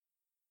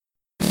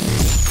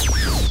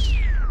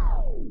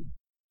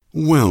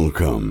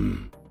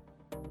Welcome.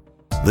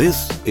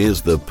 This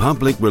is the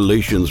Public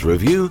Relations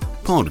Review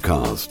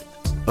podcast,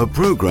 a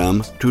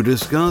program to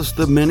discuss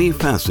the many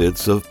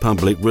facets of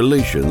public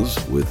relations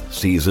with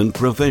seasoned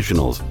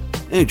professionals,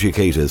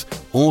 educators,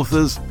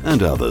 authors,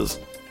 and others.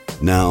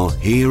 Now,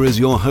 here is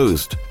your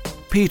host,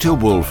 Peter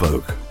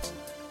Woolfolk.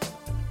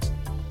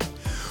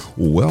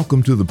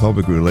 Welcome to the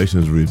Public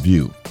Relations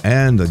Review,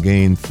 and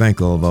again,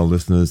 thank all of our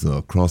listeners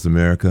across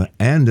America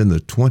and in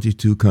the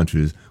 22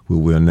 countries where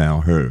we are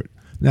now heard.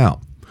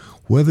 Now,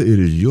 whether it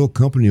is your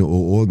company or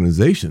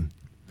organization,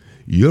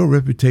 your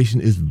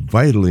reputation is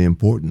vitally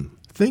important.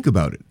 Think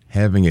about it.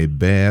 Having a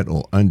bad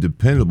or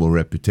undependable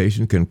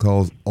reputation can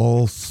cause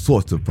all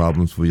sorts of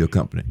problems for your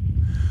company.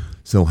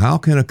 So how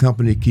can a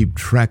company keep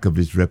track of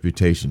its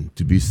reputation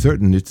to be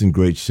certain it's in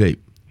great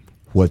shape?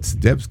 What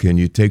steps can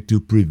you take to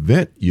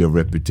prevent your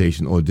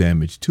reputation or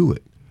damage to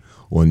it?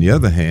 On the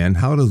other hand,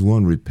 how does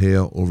one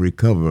repair or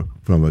recover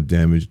from a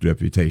damaged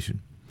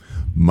reputation?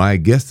 My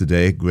guest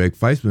today, Greg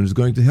Feistman, is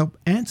going to help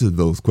answer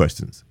those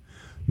questions.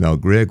 Now,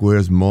 Greg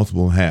wears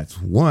multiple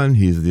hats. One,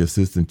 he's the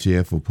Assistant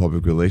Chair for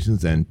Public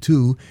Relations, and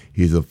two,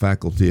 he's a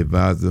faculty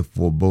advisor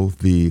for both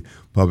the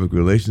Public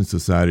Relations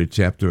Society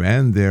chapter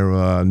and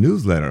their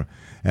newsletter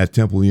at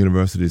Temple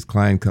University's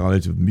Klein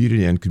College of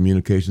Media and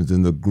Communications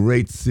in the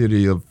great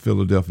city of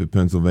Philadelphia,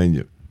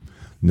 Pennsylvania.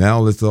 Now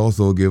let's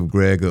also give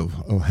Greg a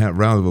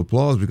round of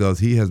applause because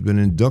he has been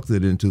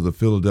inducted into the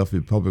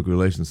Philadelphia Public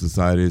Relations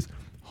Society's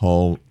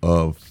Hall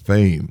of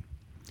Fame.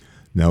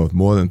 Now, with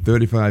more than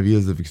 35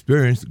 years of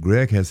experience,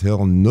 Greg has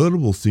held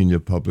notable senior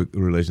public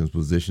relations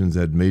positions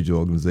at major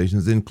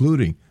organizations,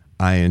 including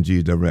ING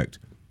Direct,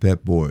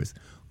 Pep Boys,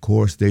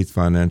 Core States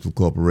Financial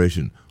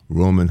Corporation,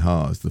 Roman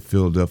Haas, the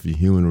Philadelphia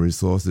Human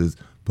Resources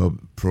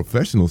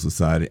Professional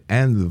Society,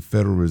 and the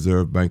Federal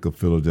Reserve Bank of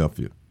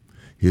Philadelphia.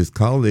 His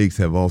colleagues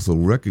have also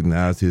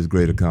recognized his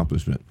great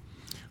accomplishment.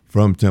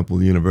 From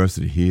Temple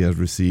University, he has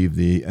received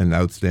an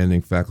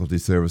Outstanding Faculty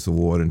Service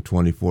Award in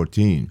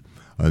 2014,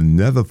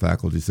 another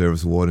Faculty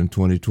Service Award in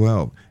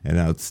 2012, an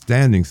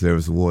Outstanding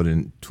Service Award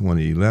in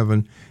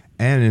 2011,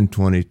 and in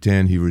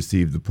 2010 he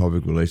received the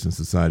Public Relations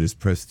Society's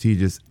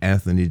prestigious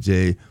Anthony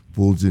J.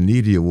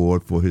 Fulginiti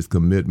Award for his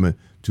commitment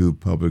to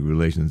public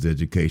relations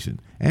education.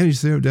 And he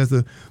served as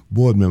a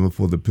board member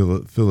for the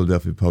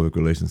Philadelphia Public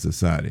Relations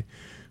Society.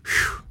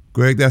 Whew.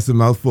 Greg, that's a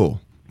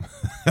mouthful.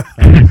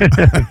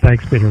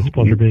 Thanks, Peter. It's a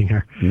pleasure being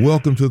here.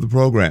 Welcome to the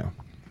program.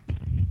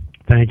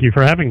 Thank you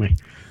for having me.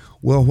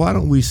 Well, why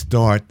don't we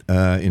start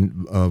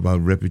about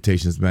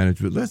reputations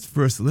management?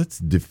 Let's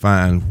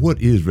define what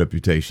is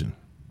reputation.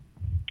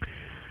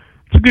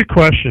 It's a good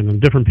question, and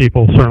different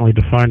people certainly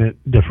define it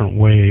different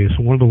ways.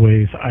 One of the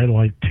ways I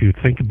like to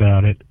think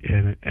about it,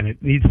 and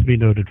it needs to be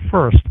noted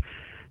first,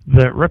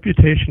 that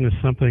reputation is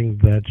something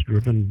that's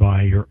driven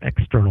by your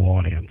external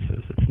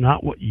audiences. It's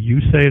not what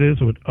you say it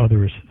is or what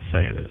others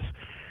say it is.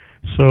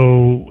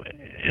 So,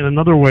 in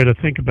another way to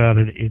think about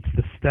it, it's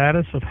the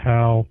status of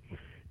how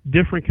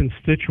different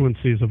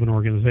constituencies of an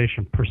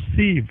organization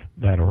perceive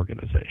that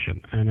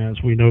organization. And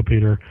as we know,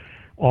 Peter,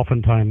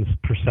 oftentimes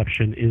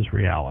perception is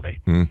reality.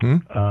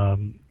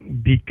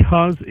 Mm-hmm.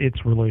 Because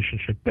it's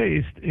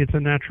relationship-based, it's a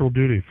natural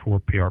duty for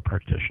PR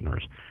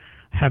practitioners.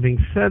 Having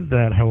said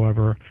that,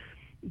 however,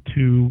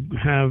 to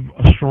have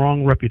a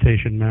strong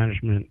reputation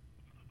management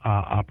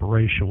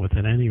operation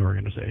within any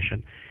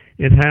organization,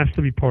 it has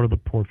to be part of the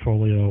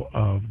portfolio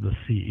of the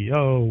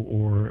CEO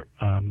or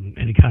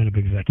any kind of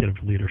executive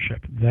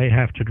leadership. They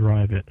have to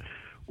drive it,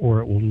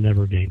 or it will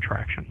never gain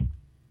traction.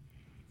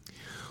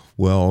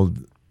 Well,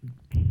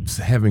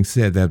 having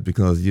said that,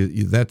 because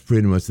that's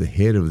pretty much the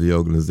head of the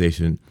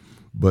organization,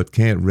 but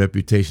can't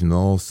reputation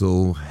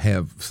also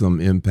have some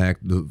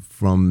impact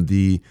from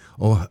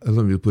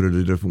let me put it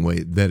a different way,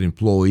 that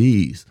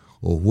employees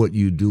or what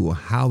you do or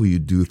how you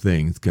do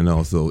things can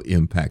also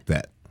impact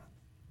that?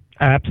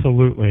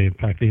 Absolutely. In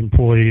fact, the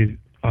employee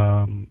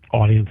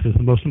audience is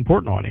the most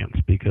important audience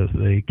because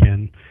they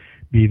can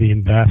be the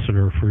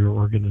ambassador for your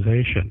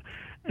organization.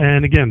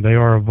 And again, they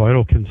are a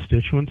vital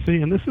constituency,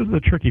 and this is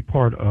the tricky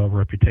part of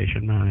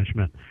reputation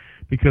management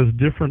because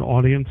different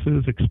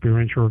audiences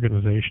experience your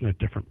organization at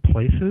different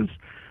places.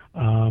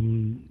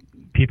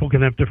 People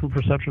can have different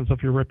perceptions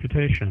of your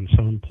reputation.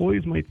 So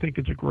employees might think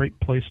it's a great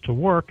place to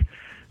work,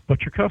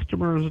 but your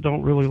customers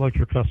don't really like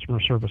your customer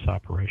service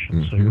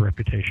operations, so your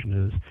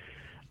reputation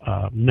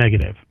is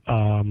negative.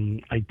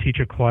 I teach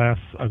a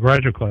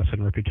graduate class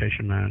in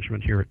reputation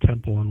management here at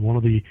Temple, and one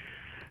of the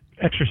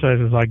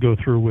exercises I go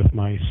through with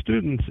my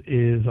students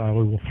is I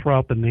will throw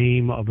out the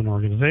name of an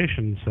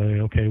organization and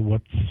say, okay,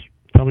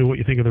 tell me what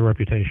you think of the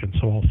reputation.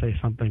 So I'll say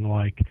something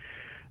like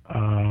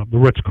the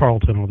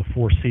Ritz-Carlton or the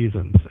Four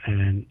Seasons,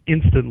 and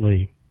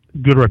instantly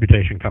good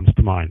reputation comes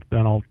to mind.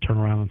 Then I'll turn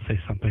around and say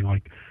something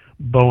like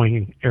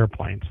Boeing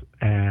airplanes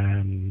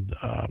and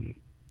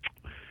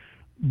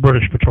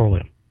British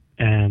Petroleum,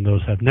 and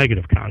those have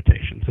negative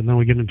connotations. And then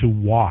we get into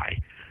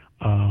why.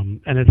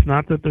 And it's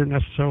not that they're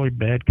necessarily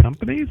bad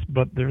companies,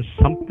 but there's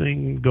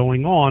something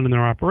going on in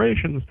their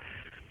operations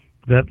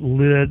that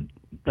led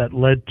that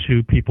led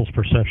to people's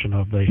perception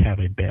of they have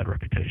a bad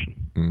reputation.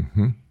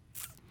 Mm-hmm.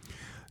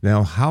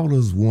 Now, how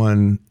does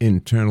one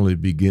internally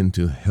begin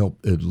to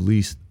help at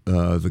least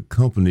the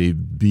company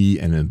be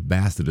an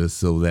ambassador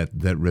so that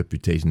that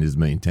reputation is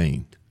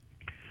maintained?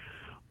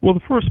 Well,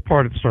 the first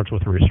part, it starts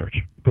with research.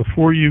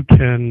 Before you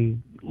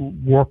can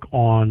work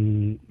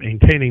on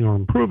maintaining or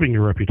improving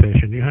your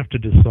reputation, you have to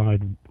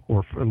decide,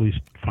 or at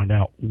least find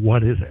out,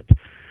 what is it.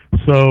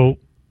 So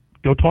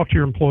go talk to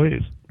your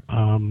employees.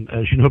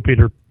 As you know,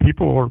 Peter,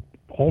 people are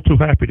all too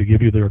happy to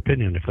give you their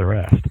opinion if they're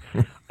asked.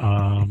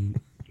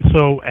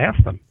 So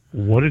ask them,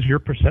 what is your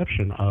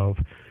perception of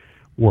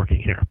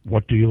working here?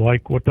 What do you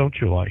like? What don't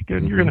you like?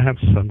 And you're going to have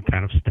some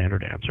kind of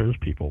standard answers.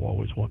 People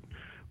always want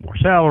more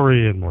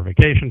salary and more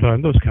vacation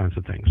time. Those kinds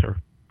of things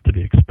are to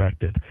be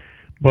expected.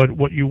 But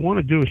what you want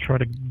to do is try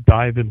to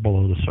dive in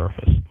below the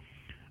surface.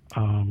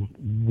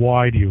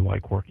 Why do you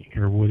like working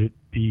here? Would it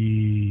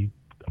be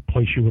a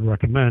place you would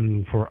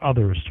recommend for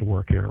others to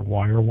work here?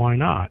 Why or why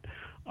not?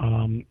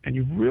 And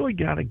you've really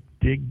got to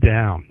dig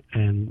down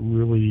and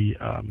really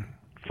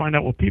find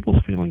out what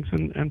people's feelings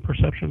and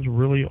perceptions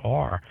really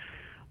are.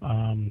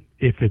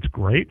 If it's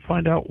great,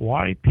 find out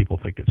why people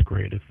think it's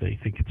great. If they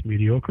think it's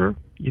mediocre,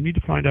 you need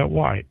to find out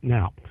why.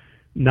 Now,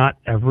 not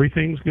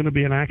everything's going to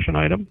be an action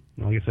item.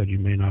 Like I said, you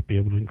may not be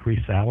able to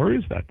increase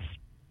salaries. That's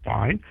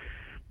fine.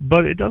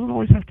 But it doesn't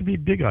always have to be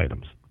big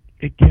items.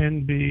 It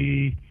can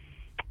be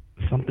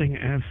something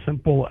as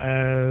simple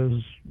as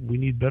we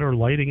need better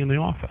lighting in the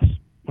office.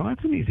 Well,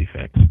 that's an easy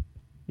fix,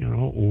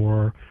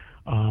 or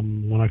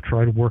when I've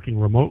tried working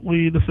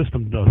remotely, the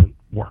system doesn't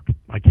work.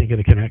 I can't get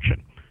a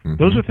connection. Mm-hmm.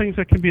 Those are things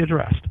that can be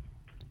addressed.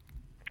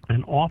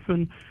 And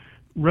often,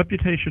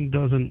 reputation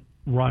doesn't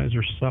rise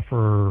or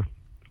suffer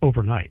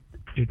overnight.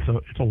 It's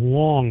a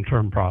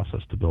long-term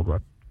process to build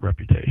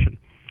reputation.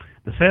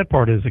 The sad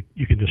part is that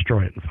you can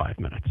destroy it in 5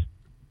 minutes.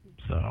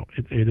 So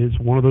it is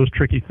one of those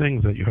tricky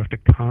things that you have to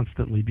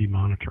constantly be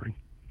monitoring.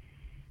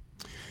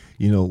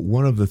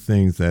 One of the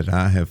things that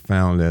I have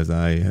found as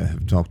I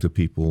have talked to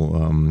people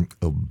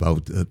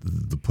about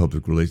the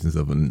public relations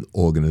of an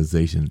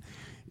organization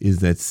is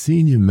that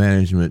senior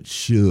management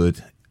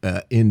should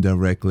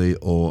indirectly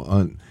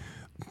or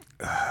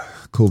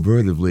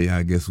covertly,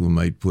 I guess we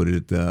might put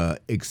it,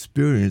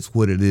 experience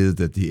what it is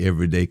that the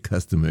everyday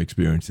customer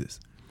experiences.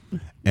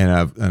 And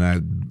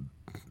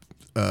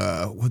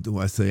what do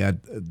I say?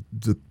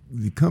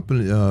 The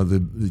company,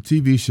 the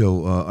TV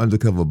show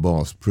Undercover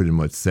Boss pretty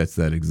much sets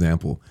that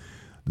example.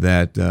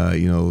 That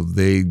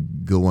they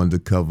go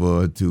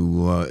undercover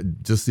to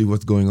just see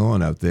what's going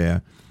on out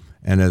there,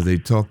 and as they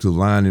talk to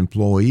line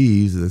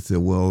employees, they say,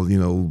 "Well,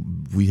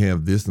 we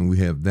have this and we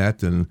have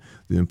that," and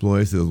the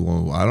employee says,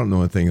 "Well, I don't know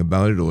anything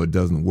about it, or it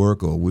doesn't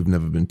work, or we've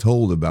never been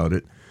told about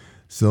it."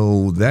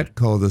 So that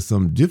causes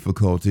some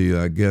difficulty,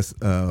 I guess,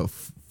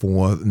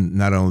 for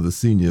not only the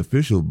senior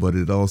official, but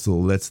it also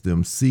lets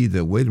them see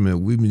that, wait a minute,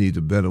 we need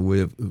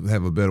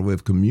have a better way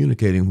of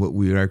communicating what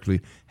we actually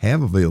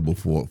have available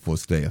for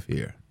staff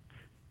here.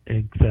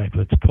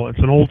 Exactly. It's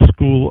an old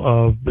school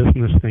of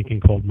business thinking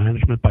called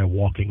management by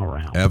walking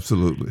around.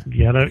 Absolutely.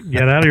 Get out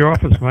of your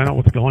office, find out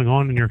what's going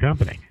on in your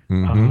company.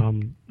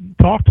 Mm-hmm.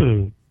 Talk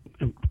to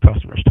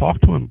customers. Talk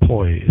to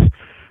employees.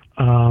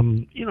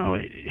 One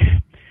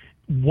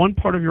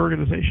part of your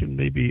organization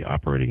may be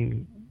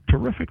operating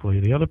terrifically.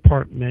 The other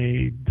part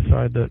may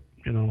decide that,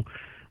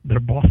 their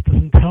boss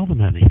doesn't tell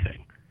them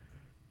anything.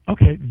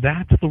 Okay,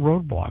 that's the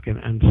roadblock,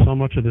 and so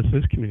much of this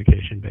is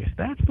communication-based.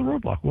 That's the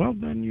roadblock. Well,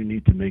 then you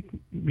need to make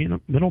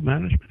middle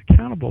management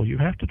accountable. You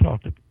have to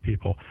talk to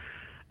people.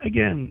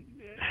 Again,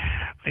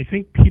 I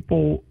think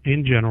people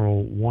in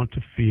general want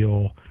to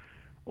feel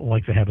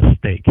like they have a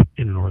stake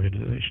in an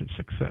organization's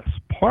success.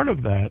 Part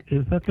of that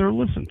is that they're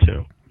listened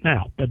to.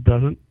 Now, that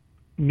doesn't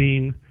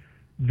mean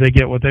they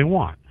get what they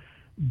want,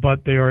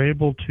 but they are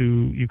able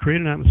to, you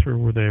create an atmosphere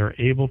where they are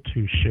able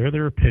to share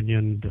their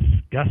opinion,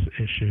 discuss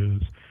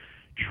issues,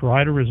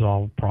 try to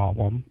resolve a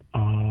problem.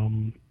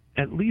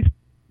 At least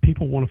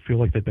people want to feel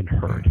like they've been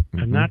heard, mm-hmm.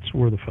 and that's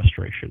where the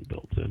frustration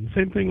builds in.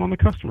 Same thing on the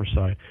customer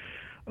side.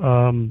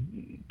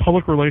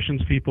 Public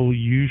relations people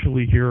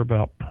usually hear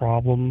about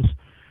problems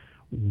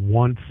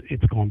once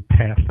it's gone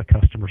past the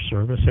customer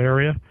service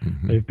area.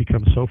 Mm-hmm. They've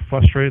become so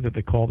frustrated that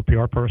they call the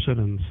PR person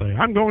and say,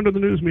 "I'm going to the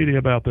news media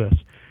about this."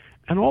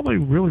 And all they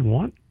really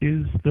want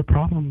is their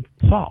problem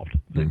solved,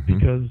 mm-hmm.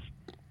 because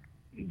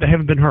they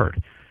haven't been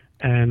heard.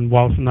 And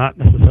while it's not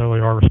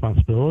necessarily our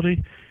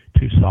responsibility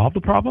to solve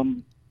the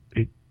problem,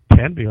 it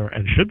can be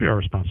and should be our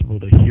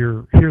responsibility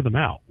to hear them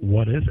out.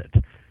 What is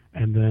it?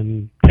 And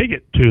then take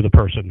it to the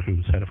person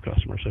who's head of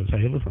customer service. Say,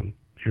 "Hey, listen,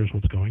 here's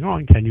what's going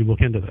on. Can you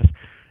look into this?"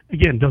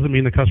 Again, doesn't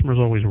mean the customer's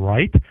always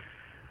right,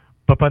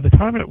 but by the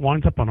time it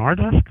winds up on our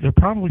desk, they're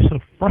probably so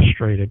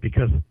frustrated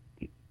because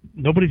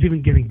nobody's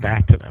even getting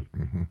back to them.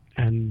 Mm-hmm.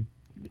 And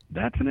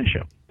that's an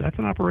issue. That's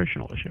an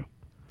operational issue.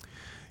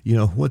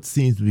 What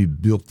seems to be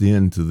built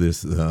into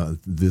this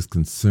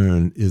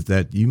concern is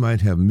that you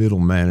might have middle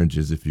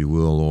managers, if you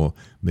will, or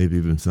maybe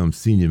even some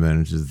senior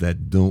managers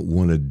that don't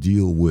want to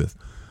deal with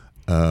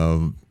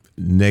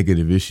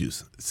negative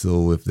issues.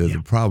 So if there's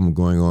a problem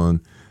going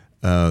on,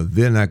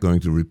 they're not going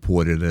to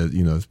report it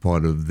as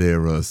part of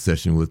their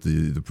session with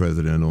the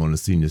president or on a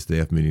senior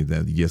staff meeting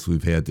that, yes,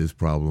 we've had this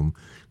problem,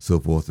 so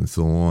forth and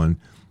so on.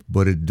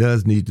 But it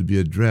does need to be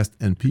addressed,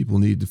 and people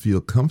need to feel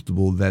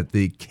comfortable that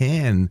they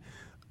can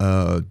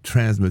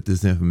transmit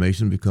this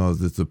information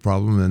because it's a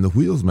problem and the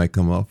wheels might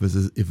come off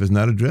if it's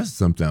not addressed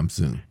sometime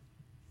soon.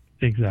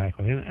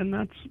 Exactly, and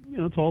that's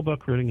it's all about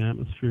creating an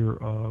atmosphere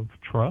of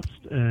trust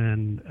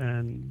and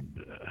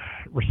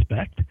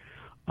respect.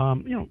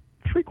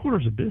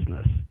 3/4 of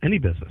business, any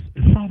business,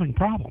 is solving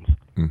problems.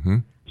 Mm-hmm.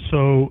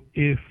 So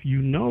if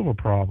you know of a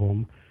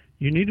problem,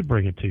 you need to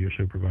bring it to your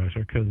supervisor,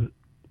 because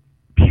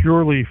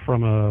purely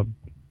from a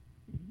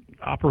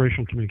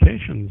operational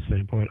communications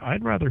standpoint,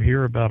 I'd rather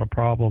hear about a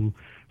problem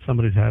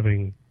somebody's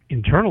having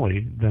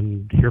internally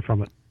than hear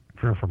from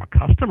a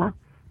customer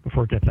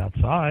before it gets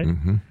outside.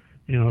 Mm-hmm.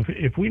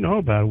 If we know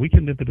about it, we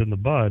can nip it in the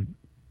bud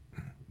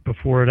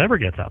before it ever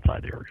gets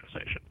outside the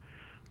organization.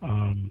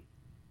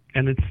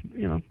 And it's,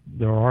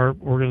 there are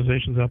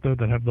organizations out there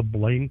that have the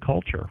blame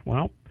culture.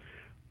 Well,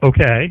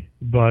 okay,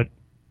 but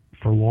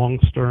for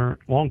long-term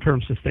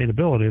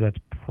sustainability, that's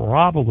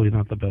probably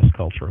not the best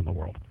culture in the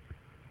world.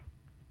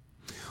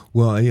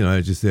 Well,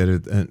 as you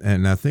said,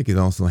 and I think it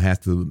also has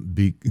to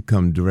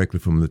come directly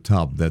from the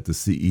top, that the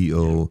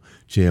CEO,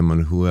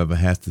 chairman, whoever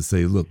has to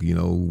say, look,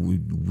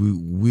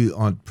 we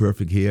aren't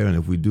perfect here, and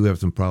if we do have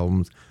some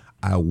problems,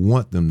 I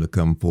want them to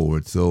come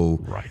forward. So,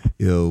 right.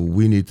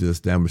 We need to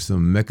establish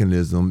some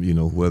mechanism,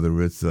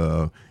 whether it's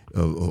a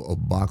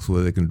box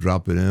where they can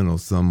drop it in or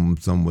some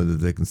way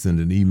that they can send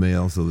an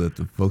email so that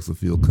the folks will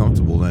feel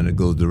comfortable, and it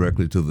goes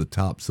directly to the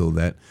top so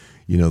that,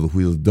 the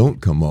wheels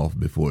don't come off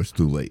before it's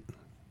too late.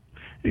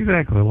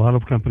 Exactly. A lot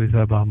of companies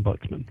have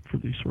ombudsmen for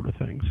these sort of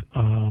things.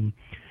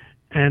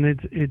 And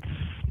it's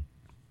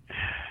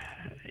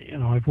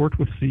I've worked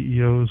with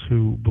CEOs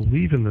who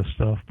believe in this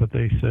stuff, but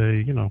they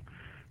say,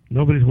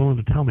 nobody's willing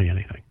to tell me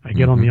anything. I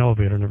get on the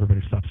elevator and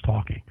everybody stops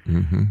talking.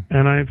 Mm-hmm.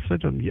 And I've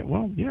said to them,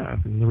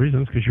 and the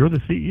reason is because you're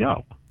the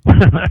CEO.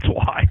 That's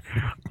why.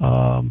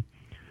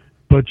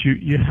 But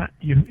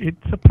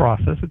it's a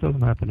process. It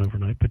doesn't happen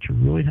overnight, but you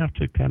really have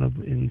to kind of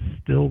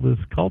instill this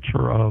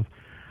culture of,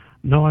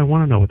 no, I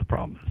want to know what the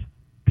problem is.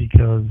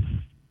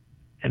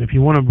 And if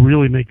you want to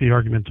really make the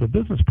argument to a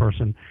business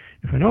person,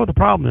 if I know what the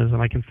problem is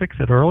and I can fix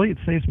it early, it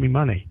saves me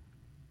money.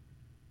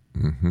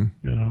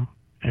 Mm-hmm.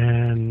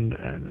 And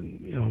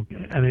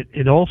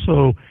it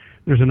also,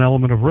 there's an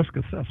element of risk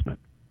assessment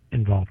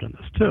involved in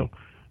this too,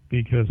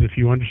 because if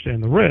you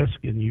understand the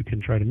risk and you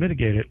can try to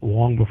mitigate it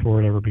long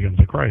before it ever becomes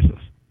a crisis.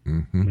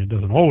 Mm-hmm. I mean, it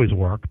doesn't always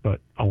work, but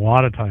a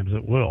lot of times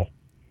it will.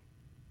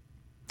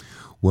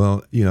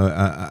 Well,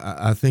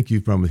 I think you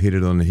probably hit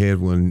it on the head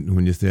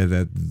when you said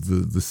that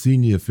the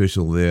senior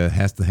official there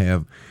has to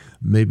have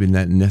maybe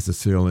not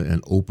necessarily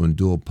an open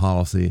door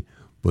policy,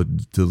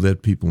 but to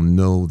let people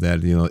know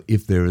that,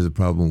 if there is a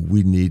problem,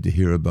 we need to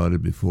hear about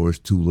it before it's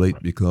too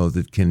late, because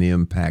it can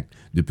impact,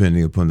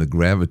 depending upon the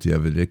gravity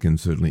of it, it can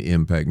certainly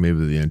impact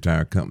maybe the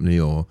entire company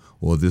or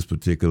this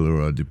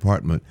particular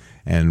department.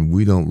 And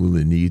we don't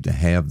really need to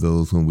have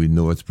those when we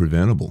know it's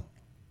preventable.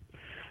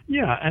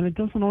 Yeah, and it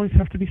doesn't always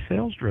have to be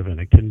sales-driven.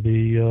 It can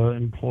be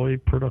employee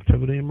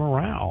productivity and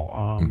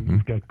morale.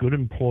 You've got good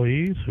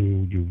employees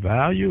who you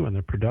value and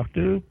they're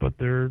productive, but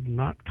they're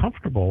not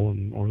comfortable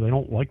or they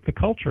don't like the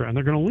culture and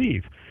they're going to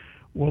leave.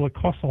 Well, it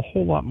costs a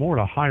whole lot more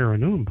to hire a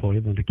new employee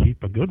than to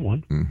keep a good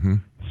one. Mm-hmm.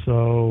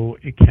 So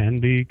it can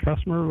be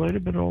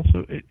customer-related, but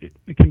also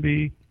it can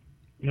be,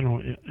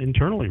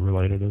 internally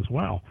related as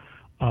well.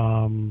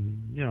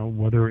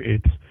 Whether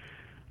it's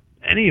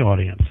any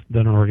audience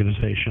that an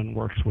organization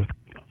works with,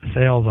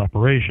 sales,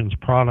 operations,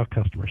 product,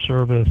 customer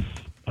service,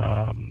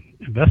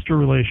 investor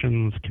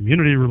relations,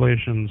 community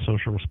relations,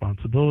 social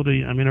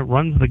responsibility. I mean, it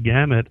runs the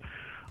gamut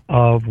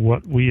of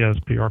what we as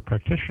PR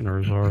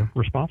practitioners are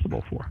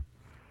responsible for.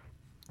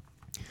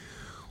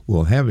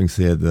 Well, having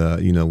said,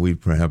 we've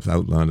perhaps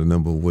outlined a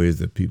number of ways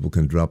that people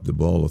can drop the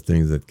ball or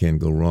things that can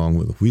go wrong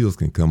where the wheels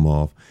can come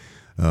off.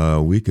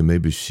 We can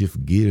maybe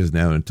shift gears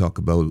now and talk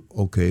about,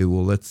 okay,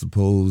 well, let's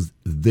suppose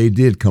they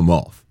did come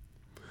off.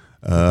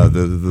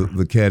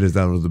 The cat is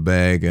out of the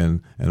bag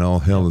and all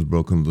hell is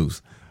broken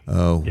loose.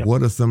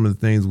 What are some of the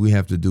things we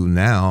have to do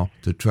now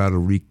to try to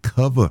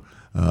recover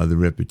the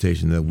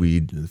reputation that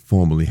we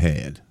formerly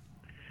had?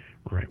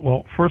 Right.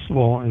 Well, first of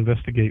all,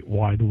 investigate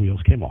why the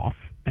wheels came off.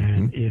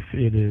 And if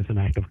it is an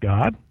act of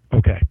God,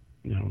 okay,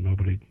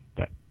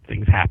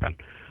 things happen.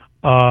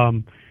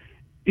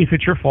 If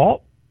it's your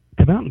fault,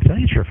 come out and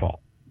say it's your fault.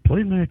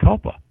 Plead mea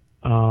culpa.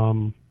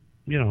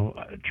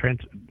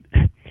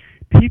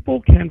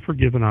 People can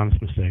forgive an honest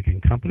mistake,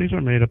 and companies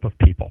are made up of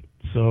people.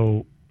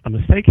 So a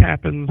mistake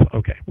happens,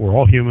 okay, we're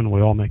all human,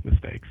 we all make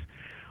mistakes.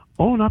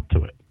 Own up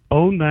to it.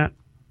 Own that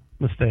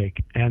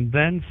mistake, and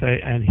then say,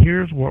 and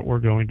here's what we're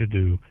going to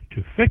do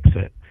to fix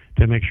it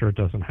to make sure it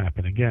doesn't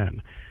happen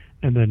again.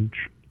 And then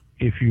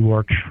if you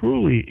are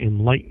truly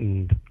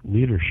enlightened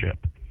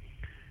leadership,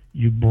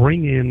 you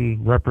bring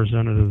in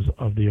representatives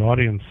of the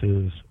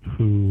audiences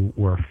who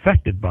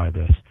affected by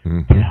this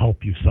to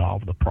help you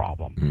solve the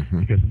problem.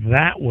 Because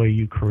that way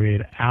you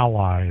create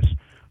allies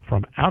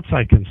from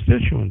outside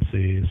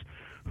constituencies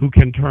who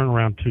can turn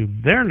around to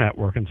their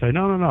network and say,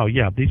 no,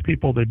 yeah, these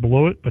people, they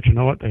blew it, but you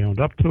know what, they owned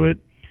up to it.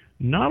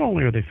 Not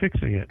only are they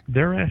fixing it,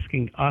 they're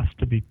asking us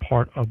to be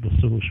part of the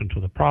solution to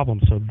the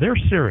problem. So they're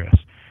serious.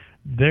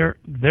 They're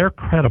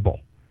credible,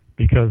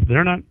 because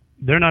they're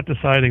not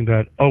deciding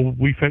that, oh,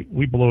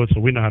 we blew it, so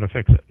we know how to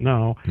fix it.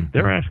 No,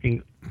 they're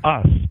asking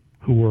us,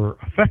 who were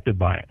affected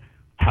by it,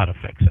 how to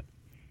fix it.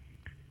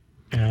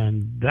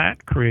 And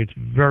that creates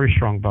very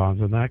strong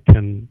bonds, and that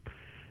can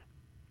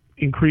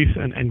increase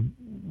and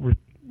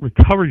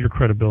recover your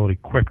credibility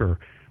quicker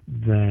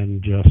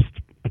than just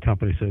a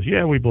company says,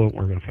 yeah, we blew it,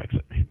 we're going to fix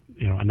it,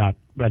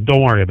 and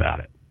don't worry about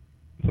it.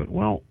 It's like,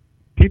 well,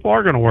 people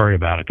are going to worry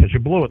about it because you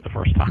blew it the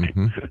first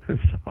time.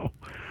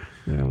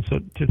 So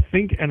to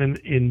think, and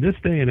in this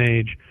day and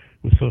age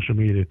with social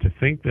media, to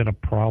think that a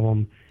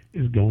problem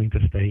is going to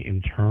stay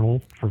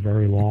internal for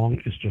very long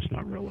is just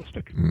not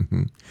realistic.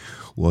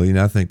 Well,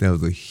 I think that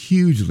was a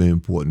hugely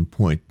important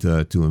point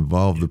to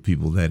involve the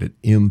people that it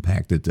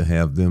impacted, to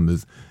have them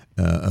as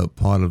a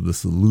part of the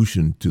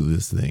solution to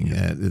this thing.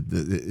 It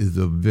is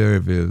a very,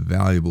 very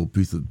valuable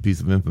piece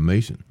of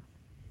information.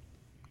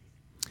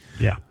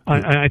 Yeah,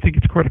 I think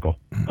it's critical.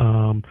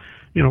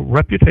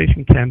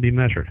 Reputation can be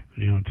measured.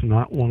 It's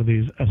not one of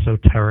these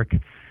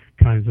esoteric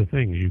kinds of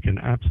things. You can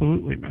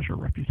absolutely measure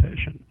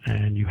reputation,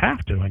 and you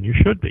have to, and you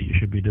should be. You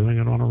should be doing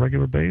it on a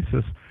regular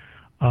basis.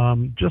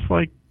 Just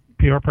like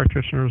PR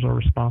practitioners are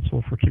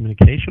responsible for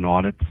communication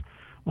audits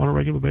on a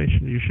regular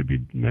basis, you should be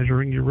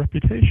measuring your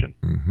reputation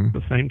at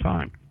the same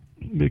time,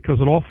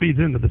 because it all feeds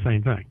into the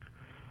same thing.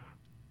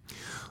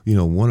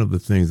 One of the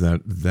things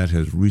that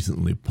has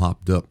recently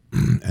popped up,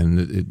 and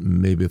it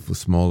may be for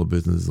smaller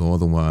businesses or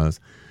otherwise,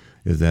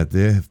 is that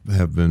there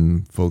have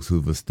been folks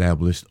who've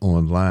established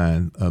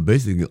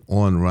basically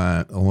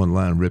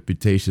online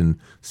reputation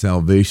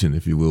salvation,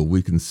 if you will.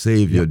 We can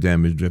save your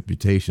damaged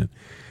reputation.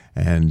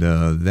 And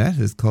that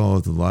has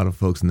caused a lot of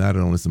folks not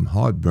only some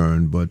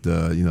heartburn, but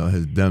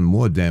has done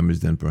more damage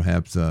than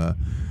perhaps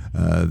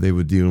they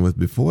were dealing with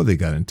before they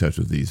got in touch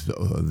with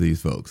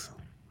these folks.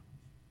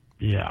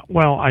 Yeah,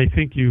 well, I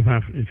think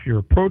if you're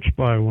approached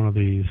by one of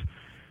these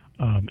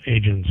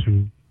agents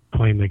who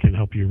claim they can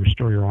help you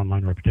restore your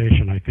online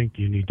reputation, I think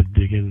you need to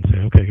dig in and say,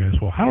 okay, guys,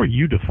 well, how are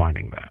you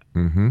defining that?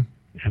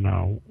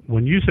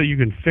 When you say you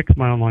can fix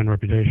my online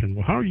reputation,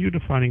 well, how are you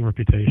defining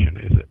reputation?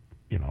 Is it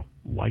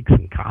likes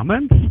and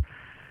comments?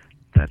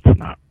 That's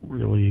not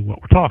really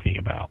what we're talking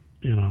about,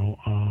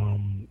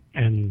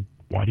 and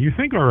why do you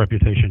think our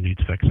reputation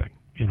needs fixing?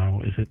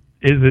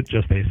 Is it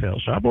just a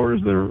sales job, or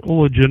is there a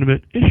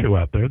legitimate issue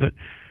out there that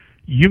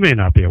you may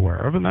not be aware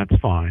of? And that's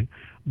fine,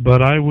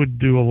 but I would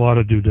do a lot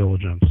of due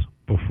diligence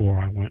before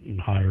I went and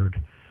hired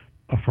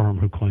a firm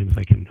who claims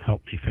they can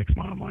help me fix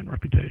my online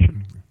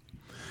reputation.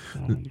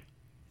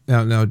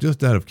 Now,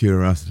 just out of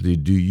curiosity,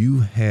 do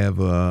you have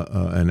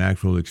an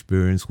actual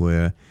experience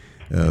where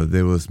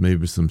there was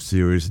maybe some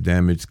serious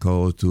damage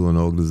caused to an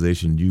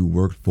organization you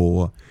worked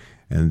for,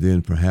 and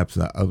then perhaps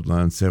I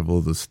outlined several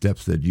of the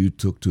steps that you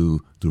took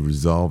to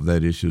resolve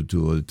that issue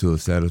to a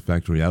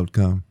satisfactory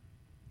outcome?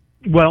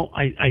 Well,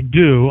 I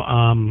do.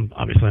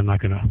 Obviously, I'm not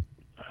going to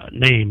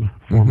name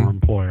former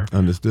employer.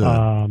 Understood.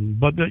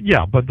 But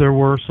there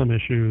were some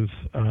issues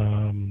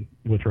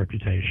with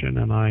reputation,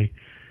 and I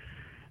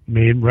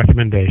made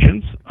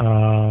recommendations,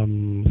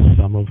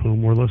 some of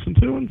whom were listened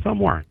to and some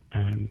weren't.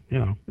 And,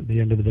 at the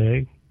end of the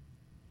day,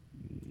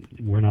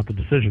 we're not the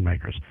decision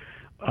makers,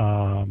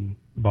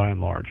 by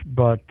and large.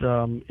 But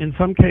in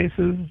some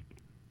cases,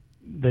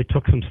 they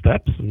took some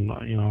steps, and,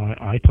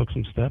 I took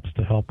some steps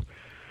to help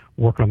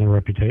work on their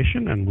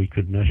reputation, and we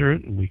could measure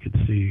it, and we could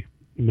see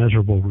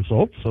measurable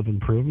results of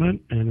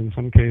improvement. And in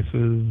some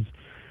cases,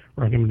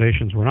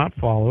 recommendations were not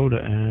followed,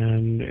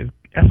 and it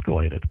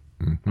escalated.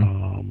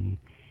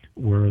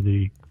 Where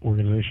the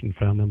organization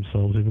found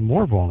themselves even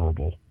more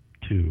vulnerable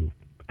to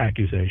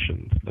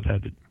accusations that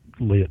had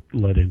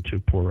led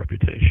into poor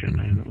reputation.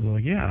 And it was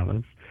like, yeah,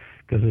 that's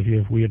because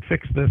if we had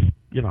fixed this,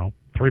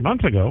 3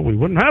 months ago, we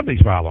wouldn't have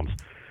these problems.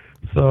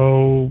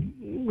 So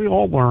we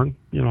all learn,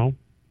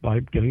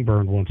 by getting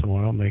burned once in a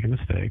while, making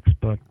mistakes.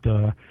 But,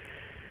 at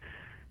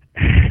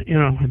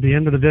the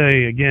end of the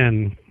day,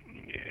 again,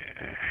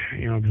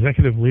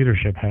 executive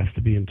leadership has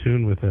to be in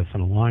tune with this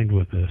and aligned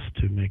with this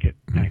to make it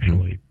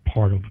actually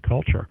part of the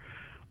culture.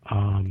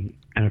 And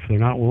if they're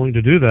not willing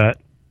to do that,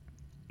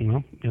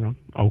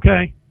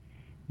 okay.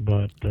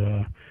 But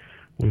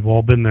we've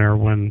all been there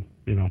when,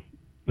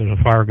 there's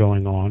a fire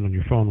going on and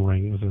your phone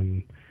rings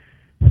and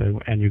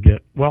you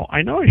get, well,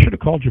 I know I should have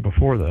called you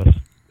before this.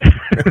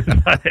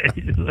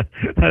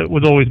 That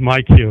was always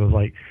my cue. It was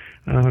like,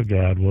 Oh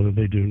God, what did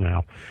they do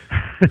now?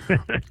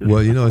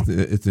 Well,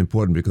 it's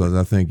important because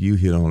I think you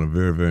hit on a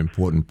very, very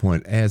important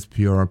point. As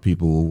PR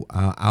people,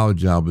 our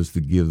job is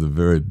to give the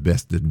very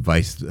best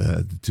advice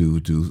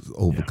to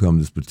overcome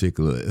this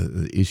particular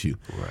issue.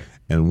 Right.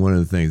 And one of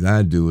the things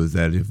I do is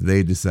that if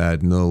they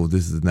decide, no,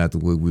 this is not the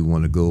way we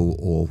want to go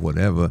or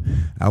whatever,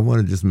 I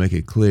want to just make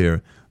it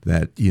clear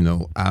that,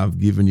 I've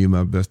given you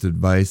my best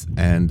advice,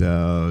 and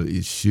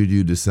should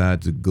you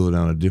decide to go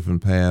down a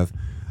different path,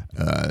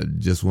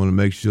 just want to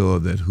make sure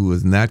that who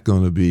is not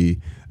going to be,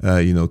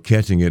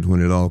 catching it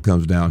when it all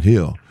comes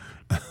downhill.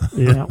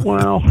 Yeah,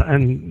 well,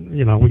 and,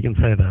 we can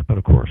say that, but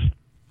of course,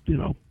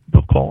 they'll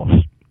call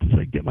us to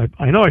say,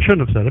 I know I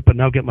shouldn't have said it, but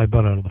now get my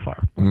butt out of the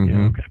fire. Mm-hmm.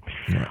 Yeah, okay.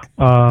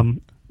 Yeah.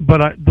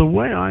 But the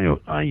way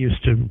I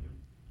used to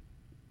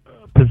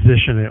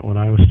position it when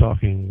I was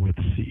talking with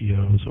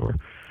CEOs or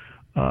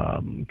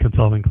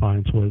consulting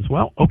clients was,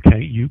 well,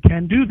 okay, you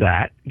can do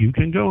that. You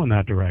can go in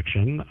that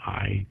direction.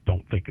 I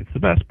don't think it's the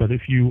best, but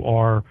if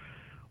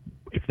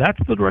that's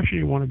the direction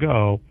you want to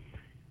go,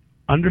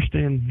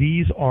 understand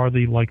these are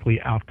the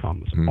likely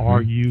outcomes. Mm-hmm.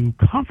 Are you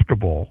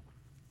comfortable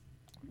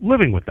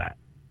living with that?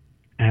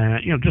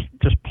 And,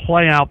 just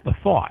play out the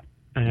thought.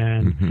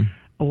 And mm-hmm.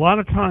 a lot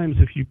of times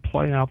if you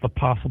play out the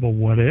possible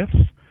what ifs,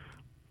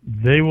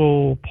 they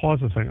will pause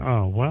and say,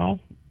 oh, well,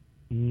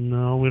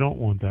 no, we don't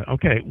want that.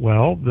 Okay,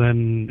 well,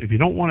 then if you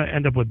don't want to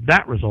end up with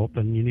that result,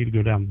 then you need to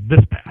go down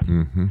this path.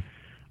 Mm-hmm.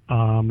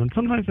 And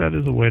sometimes that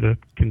is a way to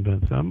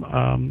convince them.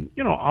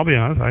 I'll be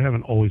honest, I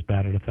haven't always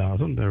batted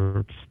 1,000. There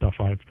are stuff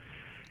I've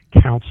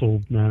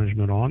counseled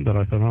management on that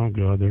I thought, oh,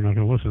 God, they're not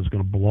going to listen. It's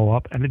going to blow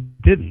up. And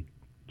it didn't.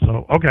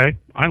 So, okay,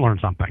 I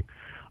learned something.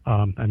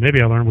 And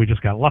maybe I learned we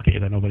just got lucky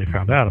that nobody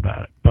found out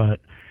about it.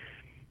 But,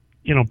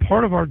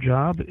 part of our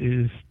job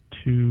is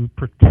to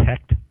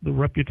protect the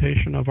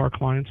reputation of our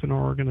clients and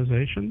our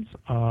organizations.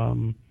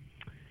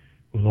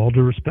 With all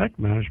due respect,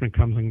 management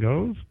comes and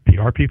goes.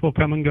 PR people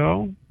come and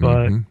go.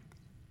 But, mm-hmm.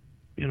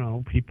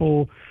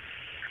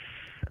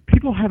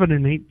 People have an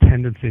innate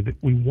tendency that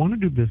we want to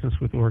do business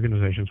with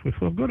organizations we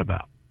feel good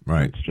about.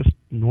 Right. It's just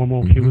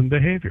normal mm-hmm. human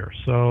behavior.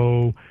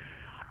 So,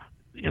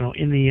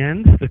 in the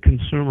end, the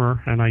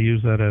consumer, and I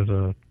use that as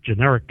a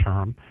generic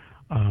term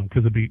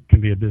because it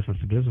can be a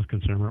business-to-business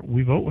consumer,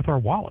 we vote with our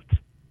wallets.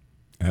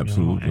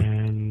 Absolutely.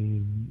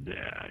 And,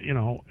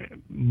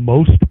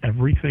 most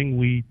everything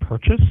we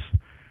purchase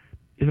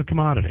is a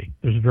commodity.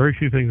 There's very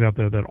few things out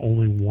there that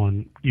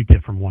only you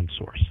get from one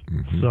source.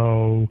 Mm-hmm.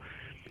 So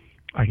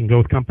I can go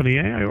with company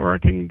A, or I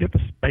can get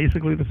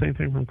basically the same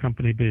thing from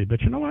company B.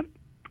 But you know what?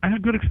 I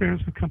had good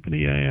experience with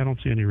company A. I don't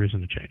see any reason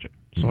to change it.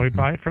 So mm-hmm. I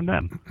buy it from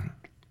them.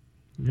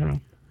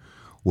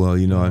 Well,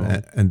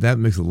 and that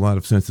makes a lot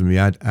of sense to me.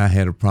 I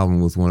had a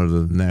problem with one of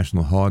the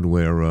national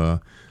hardware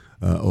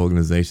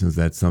organizations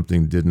that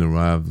something didn't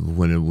arrive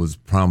when it was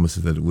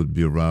promised that it would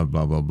be arrived,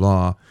 blah, blah,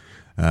 blah.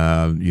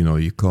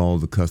 You call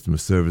the customer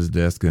service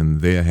desk and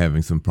they're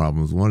having some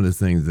problems. One of the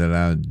things that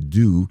I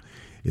do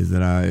is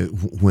that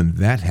when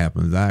that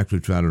happens, I actually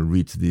try to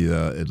reach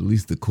at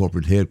least the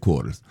corporate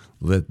headquarters,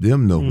 let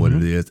them know mm-hmm. what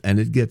it is, and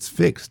it gets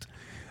fixed.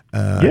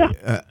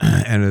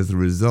 And as a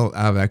result,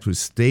 I've actually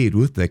stayed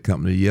with that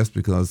company, yes,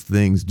 because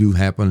things do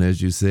happen,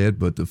 as you said,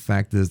 but the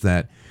fact is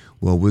that,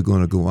 well, we're going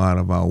to go out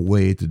of our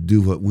way to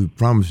do what we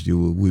promised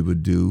you we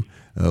would do.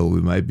 We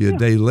might be a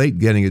day late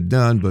getting it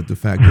done, but the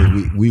fact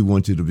is we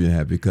want you to be a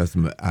happy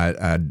customer.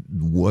 I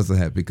was a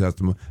happy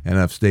customer, and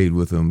I've stayed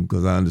with them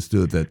because I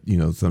understood that,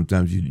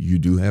 sometimes you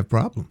do have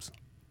problems.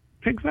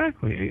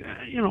 Exactly.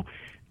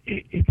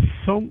 It's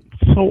so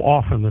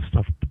often this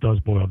stuff does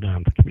boil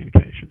down to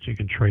communications. You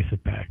can trace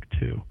it back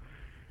to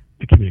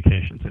the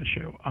communications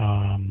issue.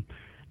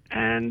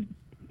 And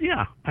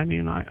yeah, I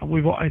mean,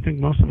 I think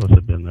most of us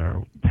have been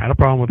there. Had a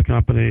problem with the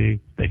company,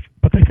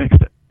 but they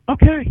fixed it.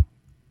 Okay,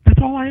 that's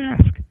all I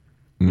ask.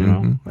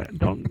 Mm-hmm.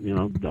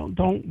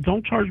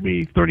 Don't charge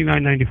me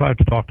 $39.95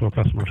 to talk to a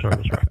customer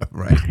service rep.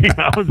 Right.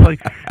 It's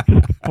like,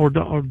 or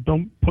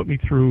don't put me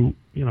through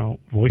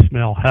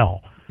voicemail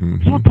hell.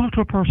 Mm-hmm. So I'll talk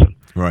to a person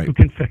who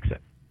can fix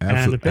it.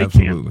 And if they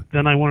can't,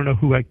 then I want to know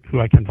who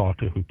I can talk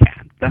to who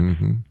can. That's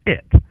mm-hmm.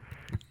 it.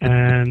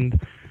 And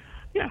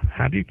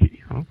how do you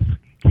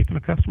keeping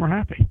a customer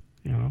happy?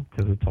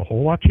 Because it's a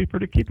whole lot cheaper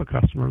to keep a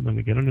customer than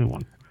to get a new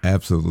one.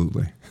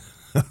 Absolutely.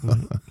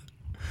 Mm-hmm.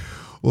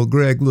 Well,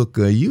 Greg, look,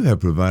 you have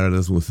provided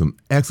us with some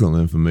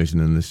excellent information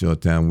in the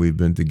short time we've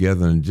been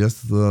together, and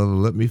just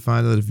let me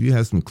find out if you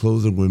have some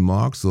closing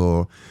remarks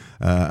or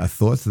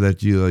thoughts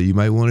that you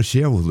might want to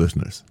share with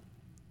listeners.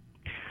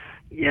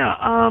 Yeah,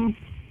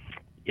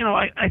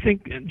 I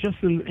think just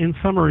in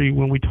summary,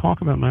 when we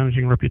talk about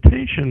managing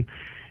reputation,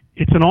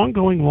 it's an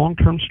ongoing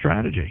long-term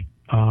strategy.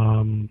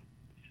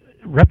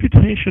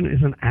 Reputation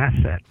is an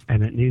asset,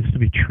 and it needs to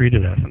be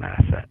treated as an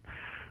asset.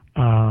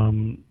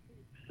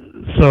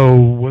 So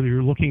whether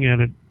you're looking at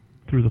it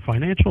through the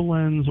financial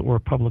lens or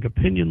public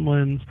opinion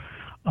lens,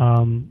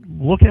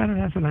 look at it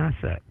as an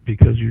asset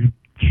because you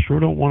sure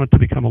don't want it to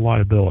become a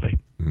liability.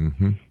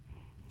 Mm-hmm.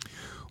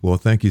 Well,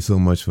 thank you so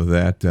much for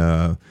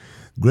that.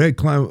 Greg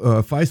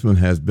Feisman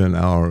has been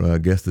our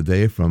guest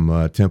today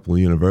from Temple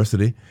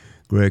University.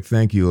 Greg,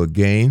 thank you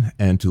again.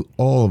 And to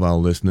all of our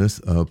listeners,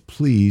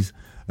 please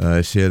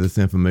share this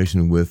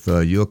information with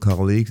your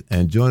colleagues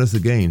and join us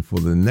again for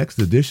the next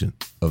edition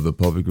of the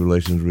Public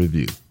Relations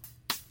Review.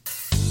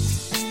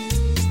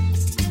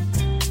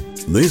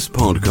 This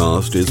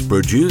podcast is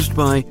produced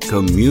by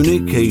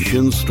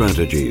Communication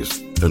Strategies,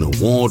 an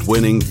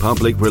award-winning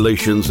public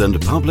relations and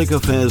public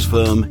affairs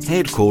firm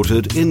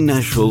headquartered in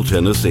Nashville,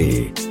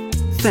 Tennessee.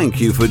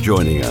 Thank you for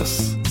joining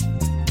us.